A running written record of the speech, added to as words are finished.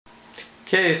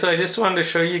Okay, so I just wanted to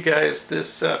show you guys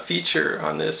this feature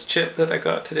on this chip that I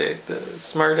got today, the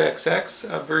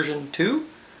SmartXX version 2.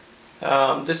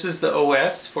 This is the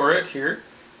OS for it here.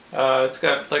 It's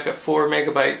got like a 4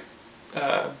 megabyte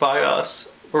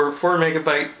BIOS, or 4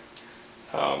 megabyte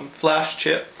flash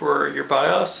chip for your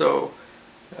BIOS, so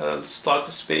there's lots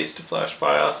of space to flash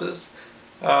BIOSes.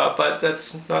 But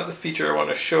that's not the feature I want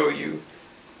to show you.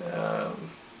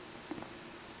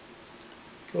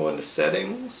 Go into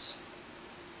settings.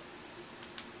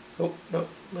 Oh, no,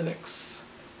 Linux.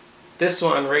 This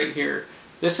one right here.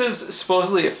 This is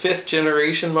supposedly a 5th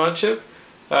generation mod chip.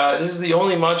 This is the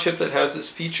only mod chip that has this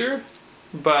feature,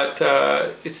 but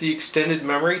it's the extended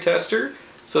memory tester.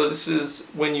 So this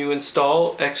is when you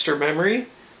install extra memory,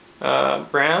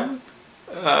 RAM,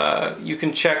 you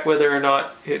can check whether or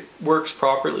not it works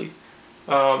properly.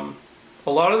 I've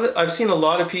seen a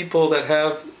lot of people that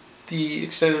have the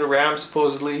extended RAM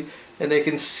supposedly, and they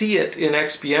can see it in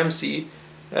XBMC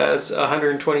as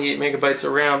 128 megabytes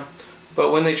of RAM,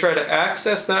 but when they try to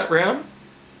access that RAM,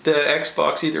 the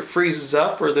Xbox either freezes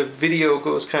up or the video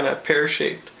goes kind of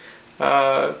pear-shaped.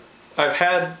 I've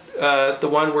had the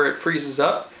one where it freezes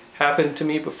up happen to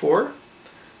me before,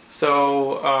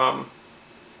 so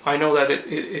I know that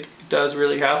it does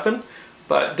really happen.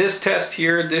 But this test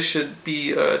here, this should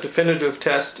be a definitive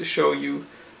test to show you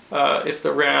if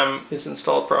the RAM is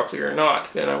installed properly or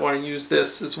not. And I want to use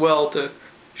this as well to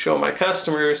show my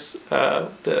customers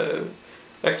the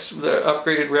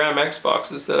upgraded RAM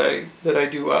Xboxes that I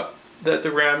do up, that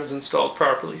the RAM is installed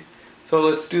properly. So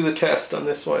let's do the test on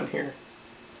this one here.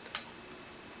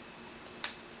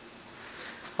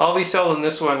 I'll be selling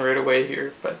this one right away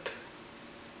here, but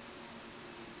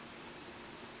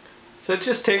so it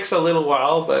just takes a little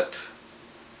while, but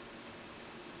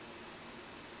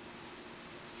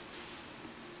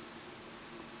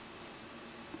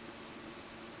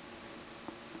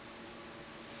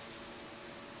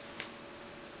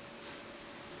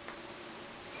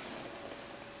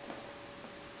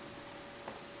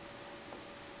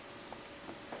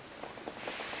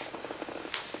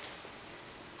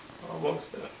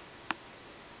almost done.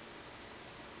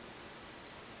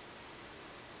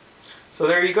 So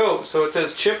there you go. So it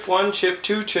says chip 1, chip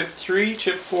 2, chip 3,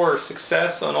 chip 4,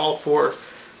 success on all 4.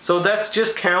 So that's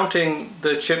just counting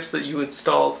the chips that you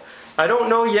installed. I don't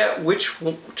know yet which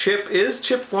chip is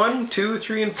chip 1, 2,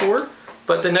 3, and 4,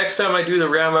 but the next time I do the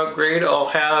RAM upgrade, I'll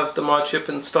have the mod chip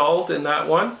installed in that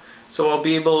one. So I'll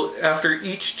be able, after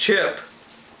each chip,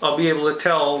 I'll be able to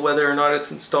tell whether or not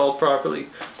it's installed properly.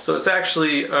 So it's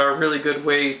actually a really good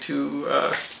way to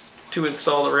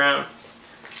install the RAM.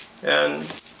 And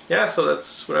yeah, so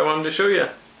that's what I wanted to show you.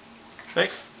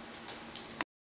 Thanks.